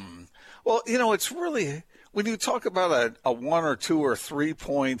 Well, it's really, when you talk about a 1 or 2 or 3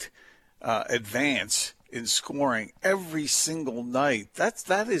 point advance in scoring every single night,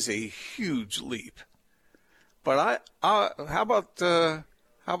 that is a huge leap. But how about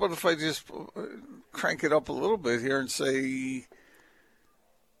if I just crank it up a little bit here and say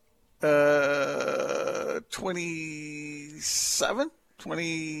 27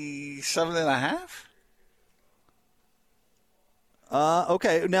 and a half?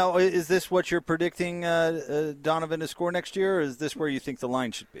 Okay. Now, is this what you're predicting Donovan to score next year, or is this where you think the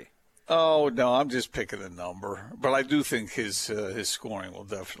line should be? Oh, no, I'm just picking a number. But I do think his scoring will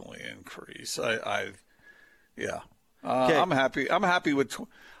definitely increase. Yeah. Okay. I'm happy with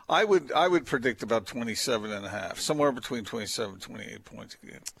I would predict about 27.5, somewhere between 27 and 28 points a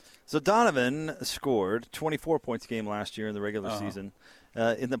game. So Donovan scored 24 points a game last year in the regular season.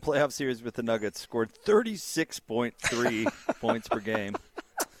 In the playoff series with the Nuggets, scored 36.3 points per game.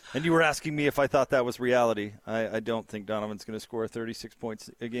 And you were asking me if I thought that was reality. I don't think Donovan's going to score 36 points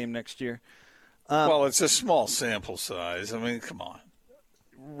a game next year. Well, it's a small sample size. I mean, come on.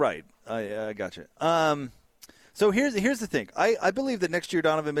 Right. I got you. So here's the thing. I believe that next year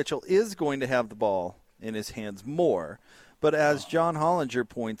Donovan Mitchell is going to have the ball in his hands more. But as John Hollinger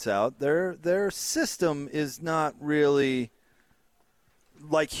points out, their system is not really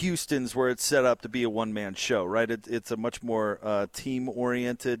like Houston's, where it's set up to be a one-man show, right? It's a much more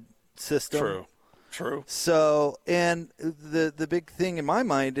team-oriented system. True. So, and the big thing in my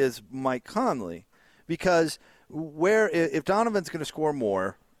mind is Mike Conley, because if Donovan's going to score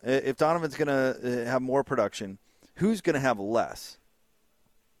more, if Donovan's going to have more production, who's going to have less?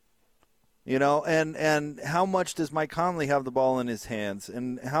 You know, and how much does Mike Conley have the ball in his hands,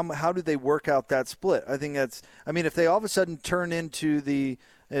 and how do they work out that split? I think if they all of a sudden turn into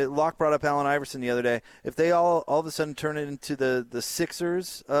Locke brought up Allen Iverson the other day. If they all of a sudden turn it into the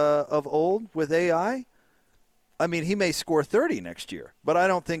Sixers of old with AI, I mean, he may score 30 next year, but I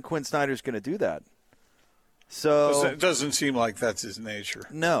don't think Quinn Snyder's going to do that. So it doesn't seem like that's his nature.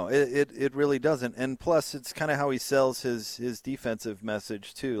 No, it really doesn't. And plus, it's kind of how he sells his defensive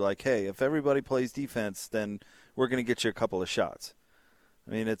message too. Like, hey, if everybody plays defense, then we're going to get you a couple of shots.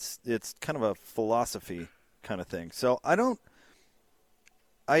 I mean, it's kind of a philosophy kind of thing. So I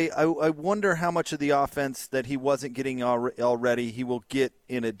wonder how much of the offense that he wasn't getting already he will get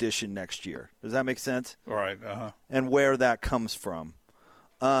in addition next year. Does that make sense? Right. And where that comes from.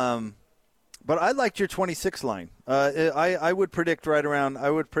 But I liked your 26 line. I would predict right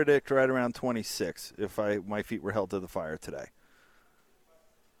around 26 if my feet were held to the fire today.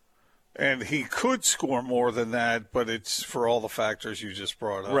 And he could score more than that, but it's for all the factors you just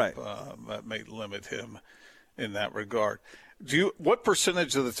brought up. Right. That may limit him in that regard. What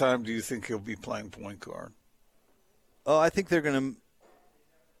percentage of the time do you think he'll be playing point guard? Oh, I think they're going to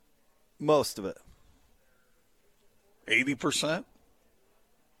most of it. 80%?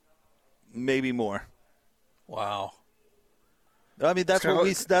 Maybe more. Wow. I mean, that's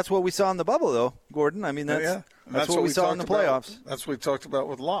what we saw in the bubble, though, Gordon. I mean, that's what we saw in the playoffs. That's what we talked about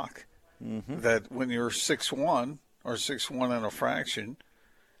with Locke. Mm-hmm. That when you're 6'1" or 6'1" and a fraction,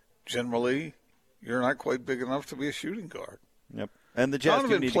 generally you're not quite big enough to be a shooting guard. Yep. And the Jazz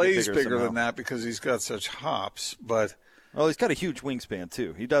Donovan plays bigger than that because he's got such hops, but he's got a huge wingspan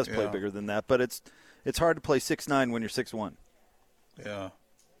too. He does play bigger than that, but it's hard to play 6'9" when you're 6'1".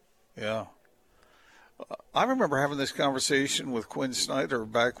 Yeah. I remember having this conversation with Quinn Snyder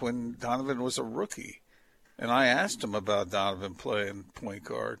back when Donovan was a rookie, and I asked him about Donovan playing point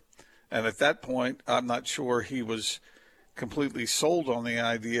guard. And at that point, I'm not sure he was completely sold on the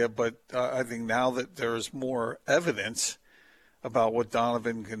idea, but I think now that there's more evidence about what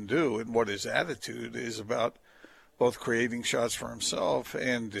Donovan can do and what his attitude is about both creating shots for himself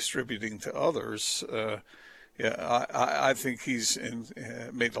and distributing to others, I think he's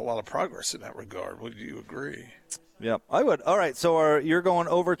made a lot of progress in that regard. Would you agree? Yeah, I would. All right, so you're going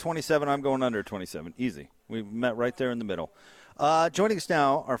over 27. I'm going under 27. Easy. We met right there in the middle. Joining us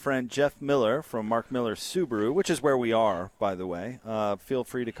now, our friend Jeff Miller from Mark Miller Subaru, which is where we are, by the way. Feel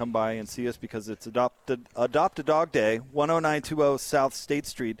free to come by and see us because it's Adopt a Dog Day, 10920 South State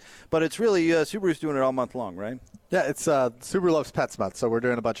Street. But it's really Subaru's doing it all month long, right? Yeah, it's Subaru Loves Pets Month, so we're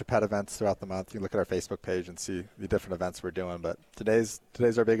doing a bunch of pet events throughout the month. You can look at our Facebook page and see the different events we're doing. But today's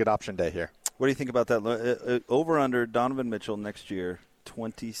our big adoption day here. What do you think about that? Over under Donovan Mitchell next year,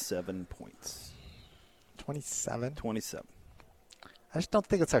 27 points. 27? 27. I just don't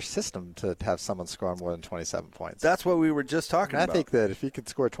think it's our system to have someone score more than 27 points. That's what we were just talking about. I think that if he could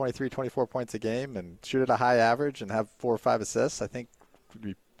score 23, 24 points a game and shoot at a high average and have 4 or 5 assists, I think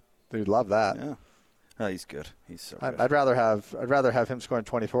we'd love that. Yeah. Oh, he's good. He's so good. I'd rather have him scoring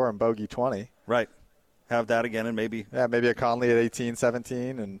 24 and Bogey 20. Right. Have that again and maybe a Conley at 18,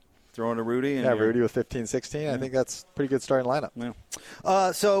 17 and throwing a Rudy. And Rudy with 15, 16. Yeah. I think that's a pretty good starting lineup.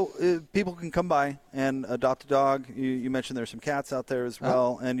 Yeah. So people can come by and adopt a dog. You mentioned there's some cats out there as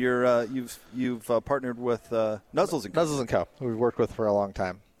well, and you've partnered with Nuzzles & Co. Nuzzles & Co. Who we've worked with for a long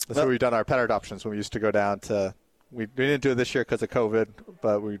time. That's where we've done our pet adoptions when we used to go down to. We didn't do it this year because of COVID,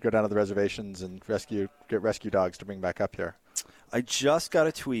 but we'd go down to the reservations and get rescue dogs to bring back up here. I just got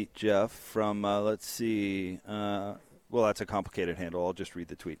a tweet, Jeff, from let's see. Well, that's a complicated handle. I'll just read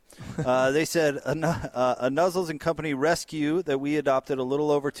the tweet. They said, a Nuzzles & Company rescue that we adopted a little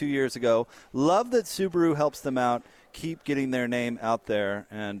over 2 years ago. Love that Subaru helps them out. keep getting their name out there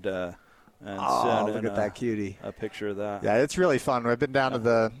and look send at that cutie. A picture of that. Yeah, it's really fun. We've been down to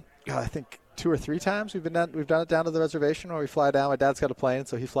the, I think 2 or 3 times we've done it down to the reservation where we fly down. My dad's got a plane,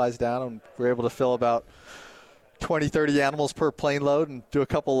 so he flies down, and we're able to fill about 20, 30 animals per plane load and do a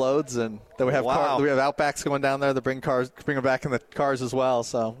couple loads. And then we have we have Outbacks going down there that bring them back in the cars as well.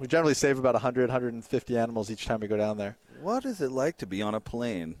 So we generally save about 100, 150 animals each time we go down there. What is it like to be on a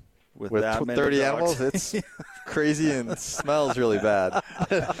plane with that many 30 dogs? animals? It's crazy and smells really bad.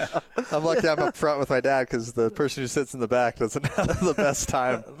 I'm lucky I'm up front with my dad because the person who sits in the back doesn't have the best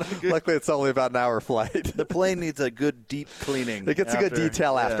time. Luckily, it's only about an hour flight. The plane needs a good deep cleaning. It gets a good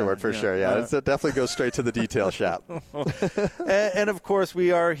detail afterward for sure. Yeah, it definitely goes straight to the detail shop. and of course,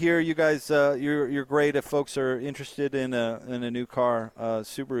 we are here. You guys, you're great. If folks are interested in a new car,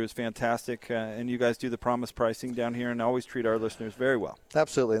 Subaru is fantastic, and you guys do the promise pricing down here and always treat our listeners very well.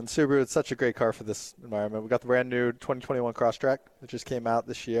 Absolutely, and Subaru, it's such a great car for this environment. We got the brand new 2021 Crosstrek that just came out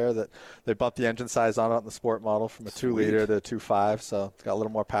this year. That they bumped the engine size on it in the sport model from a 2-liter to a 2.5, so it's got a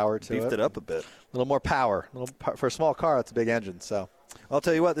little more power to it. Beefed it up a bit. A little more power. For a small car, it's a big engine. So I'll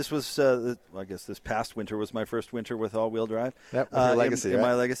tell you what. This was, I guess, this past winter was my first winter with all-wheel drive. Yep, with your Legacy, in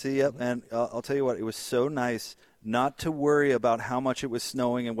my Legacy. Yep, and I'll tell you what. It was so nice not to worry about how much it was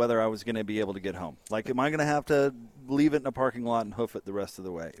snowing and whether I was going to be able to get home. Like, am I going to have to leave it in a parking lot and hoof it the rest of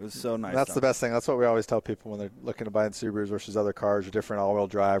the way? It was so nice. That's the best thing. That's what we always tell people when they're looking to buy in Subarus versus other cars or different all-wheel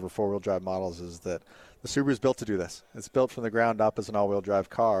drive or four-wheel drive models is that the Subaru is built to do this. It's built from the ground up as an all-wheel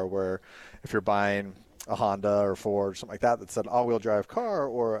drive car where if you're buying a Honda or Ford or something like that that's an all-wheel drive car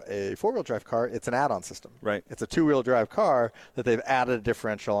or a four-wheel drive car, it's an add-on system. Right. It's a two-wheel drive car that they've added a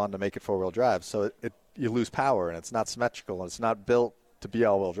differential on to make it four-wheel drive. So you lose power, and it's not symmetrical, and it's not built to be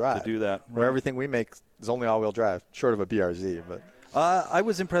all-wheel drive. To do that. Where everything we make is only all-wheel drive, short of a BRZ. But I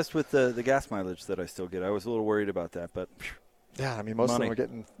was impressed with the gas mileage that I still get. I was a little worried about that, but yeah, I mean, most of them are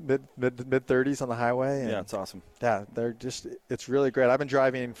getting mid-30s on the the yeah, it's awesome. Yeah, it's really great. I've been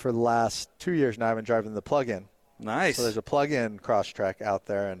driving for the last 2 years now. I've been driving the plug-in. Nice. So there's a plug-in Crosstrek out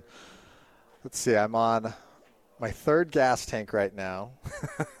there, and let's see, I'm on my 3rd gas tank right now.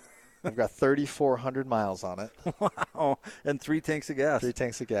 I've got 3,400 miles on it. Wow. And 3 tanks of gas. 3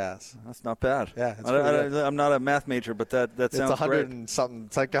 tanks of gas. That's not bad. Yeah. I'm not a math major, but that sounds it's 100 great. And something.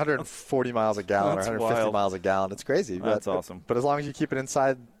 It's like 140 miles a gallon or 150 wild. miles a gallon. It's crazy. That's awesome. But as long as you keep it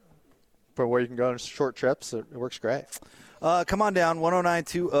inside for where you can go on short trips, it works great. Come on down,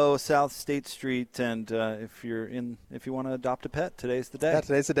 10920 South State Street, and if you want to adopt a pet, today's the day. Yeah,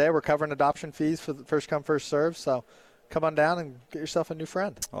 today's the day. We're covering adoption fees for the first come, first serve, so come on down and get yourself a new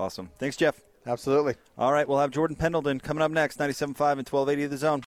friend. Awesome. Thanks, Jeff. Absolutely. All right, we'll have Jordan Pendleton coming up next, 97.5 and 1280 of the Zone.